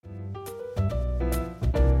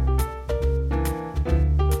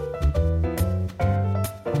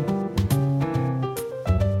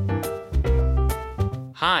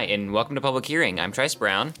and welcome to Public Hearing. I'm Trice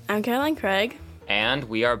Brown. I'm Caroline Craig. And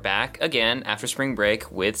we are back again after spring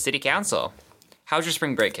break with City Council. How was your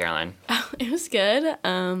spring break, Caroline? Oh, it was good.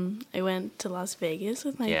 I went to Las Vegas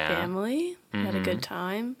with my family. Mm-hmm. Had a good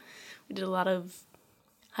time. We did a lot of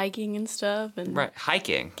hiking and stuff. And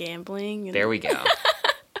hiking? Gambling. And there we go.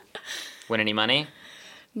 Win any money?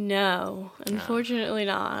 No, unfortunately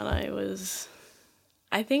not.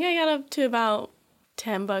 I think I got up to about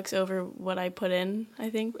 $10 over what I put in, I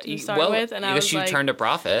think, to start with. And I was you turned a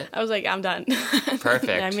profit. I was like, I'm done.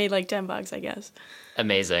 Perfect. I made like $10, I guess.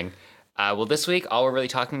 Amazing. Well, this week, all we're really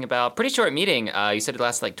talking about, pretty short meeting. You said it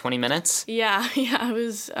lasted like 20 minutes? Yeah. I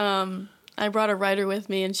was, I brought a writer with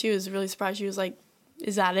me, and she was really surprised. She was like,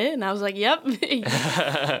 is that it? And I was like, yep. You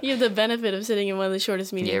have the benefit of sitting in one of the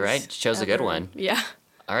shortest meetings. Yeah, right. Chose a good one. Yeah.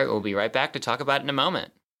 All right, we'll be right back to talk about it in a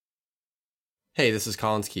moment. Hey, this is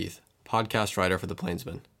Collins Keith, podcast writer for The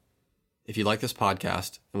Plainsman. If you like this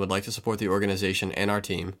podcast and would like to support the organization and our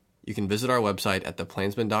team, you can visit our website at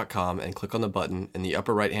theplainsman.com and click on the button in the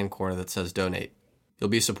upper right-hand corner that says Donate. You'll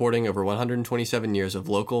be supporting over 127 years of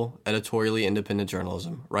local, editorially independent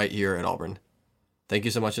journalism right here at Auburn. Thank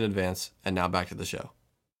you so much in advance, and now back to the show.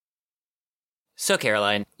 So,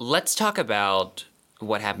 Caroline, let's talk about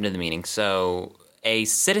what happened in the meeting. So, a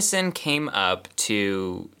citizen came up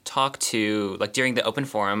to talk to, during the open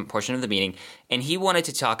forum portion of the meeting, and he wanted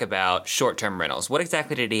to talk about short-term rentals. What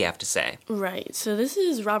exactly did he have to say? Right. So this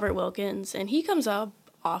is Robert Wilkins, and he comes up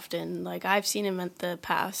often. I've seen him at the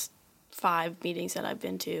past 5 meetings that I've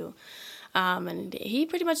been to. And he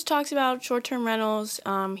pretty much talks about short-term rentals.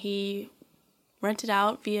 He rented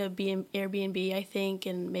out via Airbnb, I think,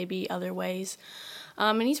 and maybe other ways.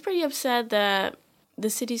 And he's pretty upset that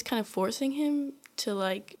the city's kind of forcing him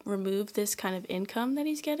to remove this kind of income that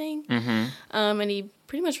he's getting. Mm-hmm. And he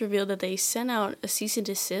pretty much revealed that they sent out a cease and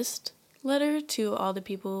desist letter to all the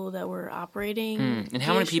people that were operating. And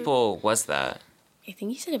how many people was that? I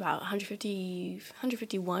think he said about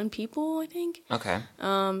 151 people, I think. Okay.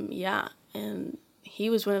 Yeah, and he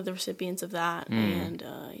was one of the recipients of that, and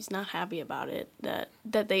he's not happy about it, that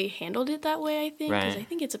they handled it that way, I think. Because I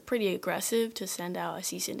think it's pretty aggressive to send out a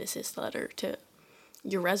cease and desist letter to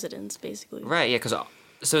your residents, basically. Right, yeah,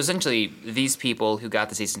 so essentially these people who got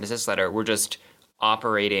the cease and desist letter were just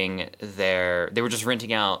operating they were just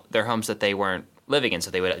renting out their homes that they weren't living in, so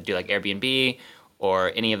they would do Airbnb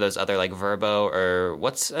or any of those other Verbo, or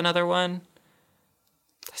what's another one?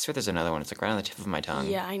 I swear there's another one. It's right on the tip of my tongue.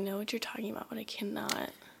 Yeah, I know what you're talking about, but I cannot.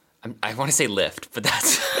 I want to say Lyft, but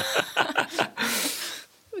that's...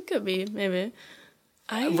 It could be, maybe.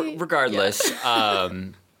 Regardless,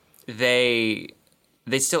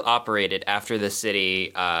 they still operated after the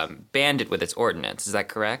city banned it with its ordinance. Is that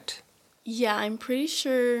correct? Yeah, I'm pretty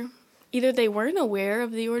sure either they weren't aware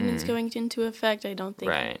of the ordinance going into effect. I don't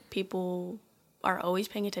think people are always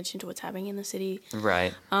paying attention to what's happening in the city.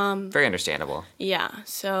 Right. Very understandable. Yeah.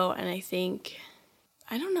 So, and I think,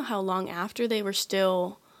 I don't know how long after they were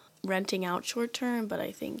still renting out short term, but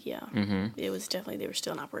I think, it was definitely, they were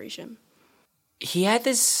still in operation. He had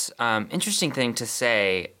this interesting thing to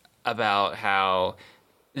say about how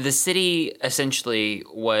the city essentially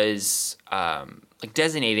was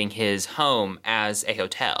designating his home as a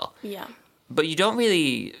hotel. Yeah. But you don't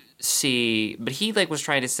really see, but he was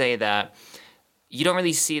trying to say that you don't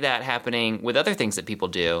really see that happening with other things that people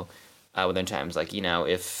do within times.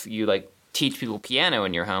 If you teach people piano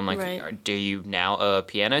in your home, do you now a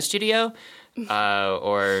piano studio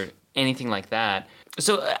or anything like that?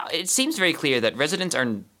 So it seems very clear that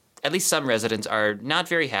at least some residents are not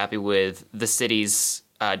very happy with the city's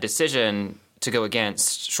decision to go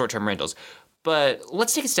against short-term rentals. But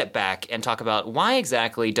let's take a step back and talk about why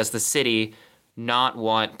exactly does the city not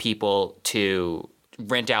want people to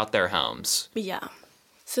rent out their homes? Yeah.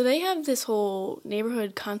 So they have this whole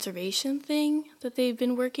neighborhood conservation thing that they've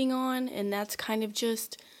been working on, and that's kind of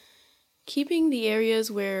just keeping the areas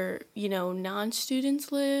where,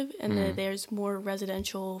 non-students live and that there's more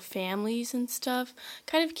residential families and stuff,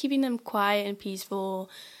 kind of keeping them quiet and peaceful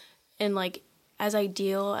and as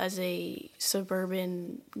ideal as a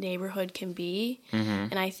suburban neighborhood can be. Mm-hmm.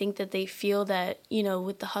 And I think that they feel that,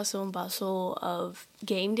 with the hustle and bustle of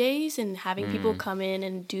game days and having people come in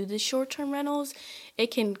and do the short-term rentals, it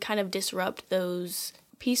can kind of disrupt those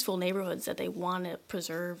peaceful neighborhoods that they want to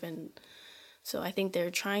preserve. And so I think they're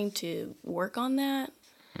trying to work on that.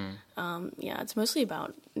 It's mostly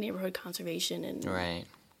about neighborhood conservation and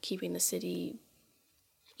keeping the city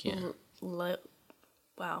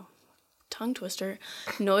tongue twister,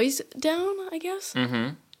 noise down, I guess.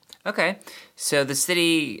 Mm-hmm. Okay. So the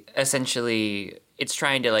city essentially, it's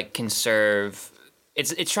trying to conserve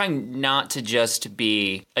it's trying not to just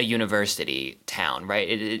be a university town, right?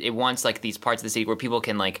 It wants like these parts of the city where people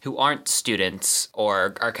can like who aren't students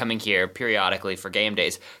or are coming here periodically for game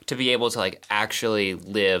days to be able to like actually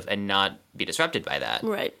live and not be disrupted by that.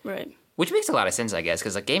 Right. Which makes a lot of sense, I guess,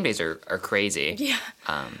 because like game days are crazy. Yeah.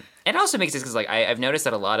 And it also makes sense because like I've noticed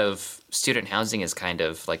that a lot of student housing is kind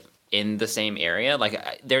of like in the same area.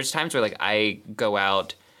 Like there's times where like I go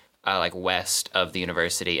out like west of the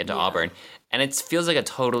university into Auburn, and it feels like a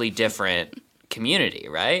totally different community,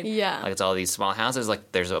 right? Yeah. Like it's all these small houses.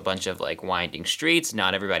 Like there's a bunch of like winding streets.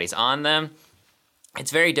 Not everybody's on them.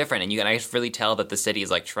 It's very different, and I really tell that the city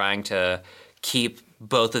is like trying to keep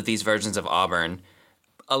both of these versions of Auburn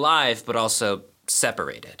alive, but also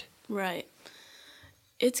separated. Right.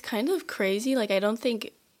 It's kind of crazy. Like I don't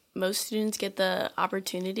think most students get the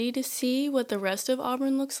opportunity to see what the rest of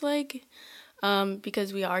Auburn looks like.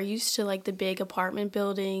 Because we are used to like the big apartment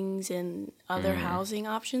buildings and other housing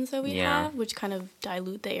options that we have, which kind of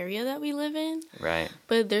dilute the area that we live in. Right.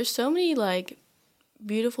 But there's so many like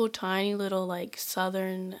beautiful, tiny little like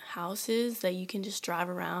southern houses that you can just drive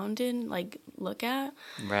around and like look at.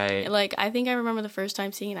 Right. Like I think I remember the first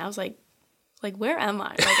time seeing it, I was like where am I?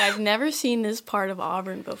 Like I've never seen this part of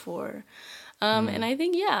Auburn before. And I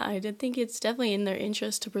think I did think it's definitely in their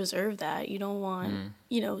interest to preserve that. You don't want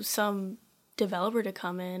some developer to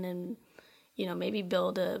come in and maybe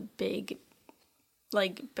build a big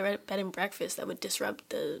like bed and breakfast that would disrupt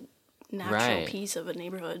the natural peace of a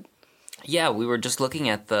neighborhood. Yeah, we were just looking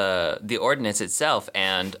at the ordinance itself,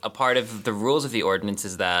 and a part of the rules of the ordinance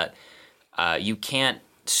is that you can't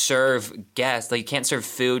serve guests, like you can't serve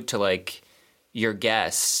food to like your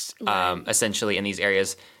guests essentially in these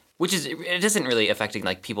areas. Which is, it isn't really affecting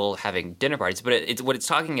like people having dinner parties, but it's what it's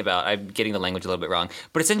talking about. I'm getting the language a little bit wrong,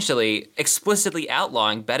 but essentially explicitly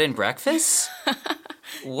outlawing bed and breakfasts.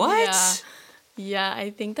 What? Yeah,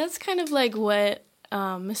 I think that's kind of like what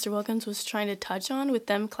Mr. Wilkins was trying to touch on with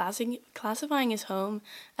them classifying his home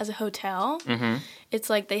as a hotel. Mm-hmm.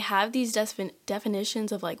 It's like they have these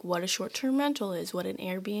definitions of like what a short-term rental is, what an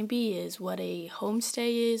Airbnb is, what a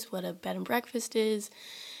homestay is, what a bed and breakfast is.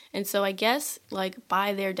 And so I guess, like,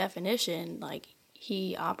 by their definition, like,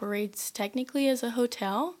 he operates technically as a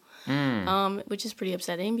hotel, which is pretty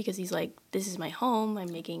upsetting because he's like, this is my home,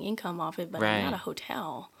 I'm making income off it, but I'm not a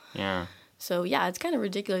hotel. Yeah. So, yeah, it's kind of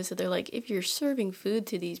ridiculous that they're like, if you're serving food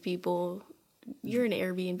to these people, you're an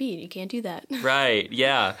Airbnb, and you can't do that. Right,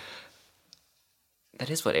 yeah. That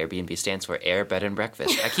is what Airbnb stands for, Air, Bed, and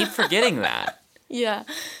Breakfast. I keep forgetting that. Yeah.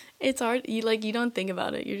 It's hard. You don't think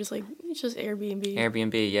about it. You're just like, it's just Airbnb.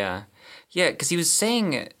 Airbnb, yeah. Yeah, because he was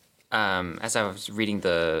saying, as I was reading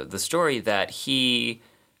the story, that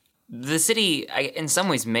the city, in some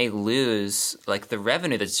ways, may lose, like, the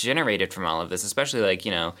revenue that's generated from all of this, especially, like,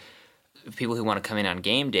 people who want to come in on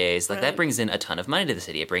game days. Like, that brings in a ton of money to the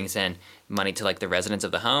city. It brings in money to, like, the residents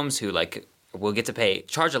of the homes who, like, will get to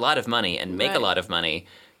charge a lot of money and make a lot of money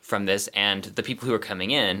from this, and the people who are coming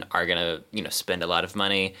in are gonna, spend a lot of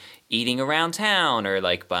money eating around town or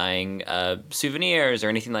like buying souvenirs or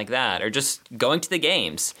anything like that, or just going to the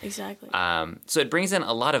games. Exactly. So it brings in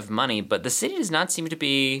a lot of money, but the city does not seem to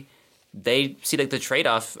be. They see like the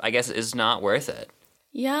trade-off, I guess, is not worth it.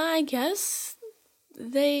 Yeah, I guess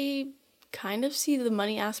they kind of see the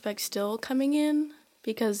money aspect still coming in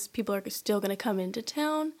because people are still going to come into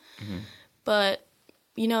town, but.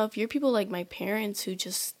 If you're people like my parents who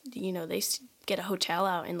just, they get a hotel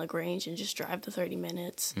out in LaGrange and just drive the 30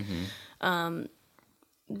 minutes,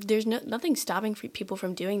 there's nothing stopping people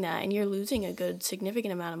from doing that, and you're losing a good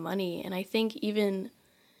significant amount of money. And I think even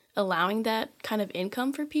allowing that kind of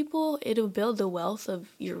income for people, it'll build the wealth of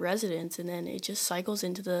your residents, and then it just cycles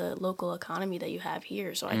into the local economy that you have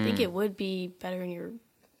here. So I think it would be better in your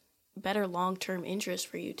better long-term interest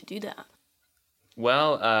for you to do that.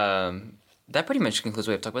 Well, that pretty much concludes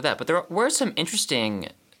what we have to talk about that. But there were some interesting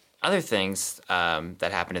other things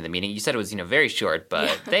that happened in the meeting. You said it was very short,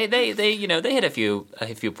 but they hit a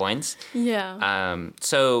few points. Yeah.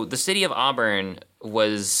 So the city of Auburn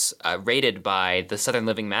was rated by the Southern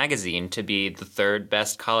Living magazine to be the third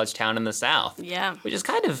best college town in the South. Yeah. Which is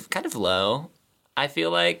kind of low. I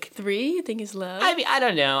feel like 3 you think is low? I mean, I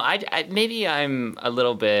don't know. I maybe I'm a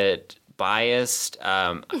little bit biased.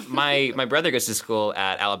 My brother goes to school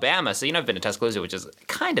at Alabama, so I've been to Tuscaloosa, which is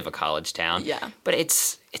kind of a college town. Yeah. But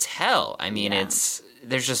it's hell. I mean,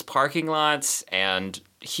 there's just parking lots and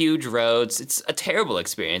huge roads. It's a terrible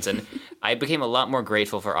experience, and I became a lot more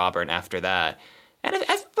grateful for Auburn after that. And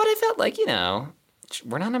but I felt like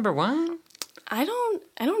we're not number one. I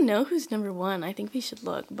don't know who's number one. I think we should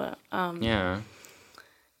look, but yeah.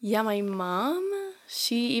 Yeah, my mom,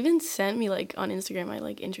 She even sent me, like, on Instagram. I,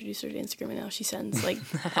 like, introduced her to Instagram, and now she sends, like,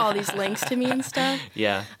 all these links to me and stuff.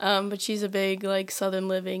 Yeah. But she's a big, like, Southern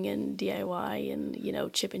Living and DIY and, you know,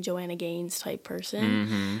 Chip and Joanna Gaines type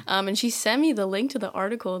person. And she sent me the link to the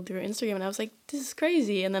article through Instagram, and I was like, this is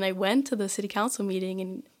crazy. And then I went to the city council meeting,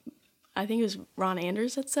 and I think it was Ron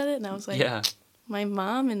Anders that said it, and I was like, Yeah. my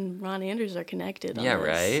mom and Ron Anders are connected on Yeah, this.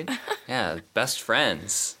 right? Yeah, best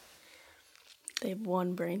friends. They have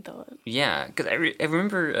one brain thought. Yeah, because I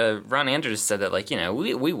remember Ron Anders said that, like, you know,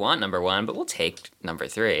 we want number 1, but we'll take number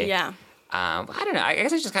 3. Yeah. I don't know. I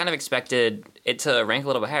guess I just kind of expected it to rank a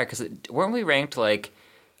little bit higher, because weren't we ranked, like,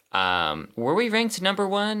 were we ranked number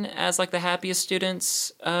 1 as, like, the happiest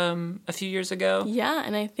students a few years ago? Yeah,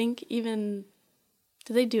 and I think even...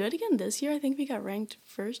 Did they do it again this year? I think we got ranked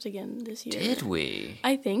first again this year. Did we?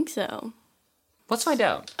 I think so. Let's find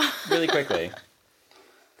out really quickly.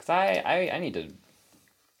 Because I need to...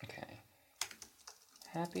 Okay.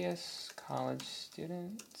 Happiest college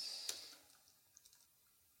students.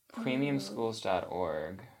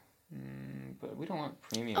 Premiumschools.org. But we don't want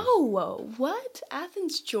premium. Oh, whoa. What?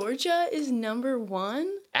 Athens, Georgia is number 1?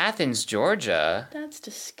 Athens, Georgia? That's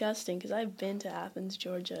disgusting, because I've been to Athens,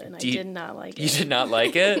 Georgia, and I you- did not like it. You did not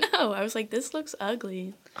like it? No, I was like, this looks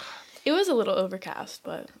ugly. It was a little overcast,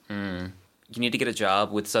 but... You need to get a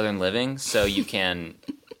job with Southern Living so you can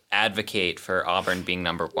advocate for Auburn being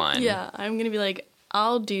number 1. Yeah, I'm going to be like,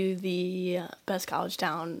 I'll do the best college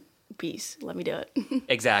town piece. Let me do it.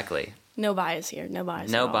 Exactly. No bias here. No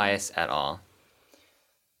bias. No at all. bias at all.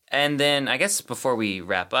 And then I guess before we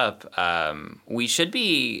wrap up, we should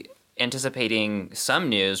be anticipating some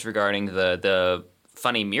news regarding the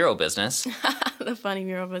funny mural business. The funny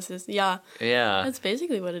mural business. Yeah. Yeah. That's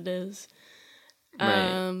basically what it is.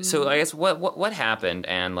 Right. So I guess what happened,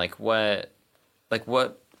 and what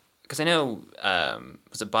because I know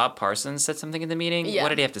was it Bob Parsons said something in the meeting? Yeah. What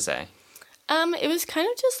did he have to say? It was kind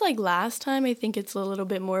of just like last time. I think it's a little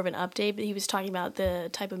bit more of an update, but he was talking about the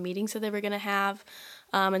type of meetings that they were going to have.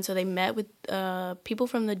 And so they met with people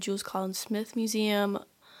from the Jules Collins Smith Museum,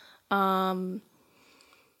 the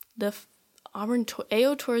Auburn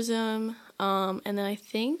AO Tourism, and then I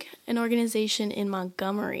think an organization in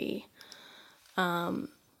Montgomery. And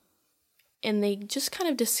they just kind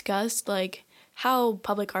of discussed like how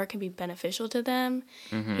public art can be beneficial to them.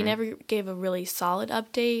 He never gave a really solid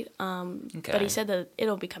update, but he said that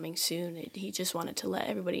it'll be coming soon. He just wanted to let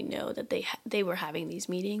everybody know that they were having these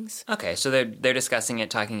meetings. Okay, so they're discussing it,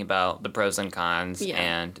 talking about the pros and cons,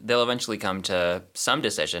 and they'll eventually come to some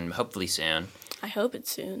decision, hopefully soon. I hope it's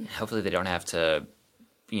soon. Hopefully they don't have to,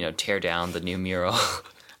 tear down the new mural.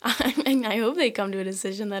 I hope they come to a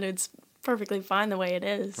decision that it's perfectly fine the way it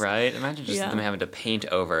is. Right? Imagine just them having to paint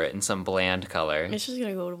over it in some bland color. It's just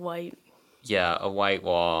going to go to white. Yeah, a white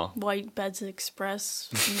wall. White Beds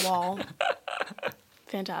Express wall.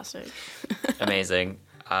 Fantastic. Amazing.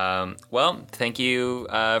 Well, thank you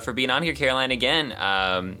for being on here, Caroline, again.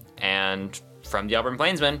 And from the Auburn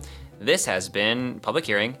Plainsman, this has been Public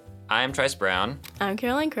Hearing. I'm Trice Brown. I'm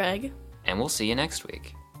Caroline Craig. And we'll see you next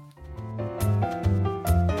week.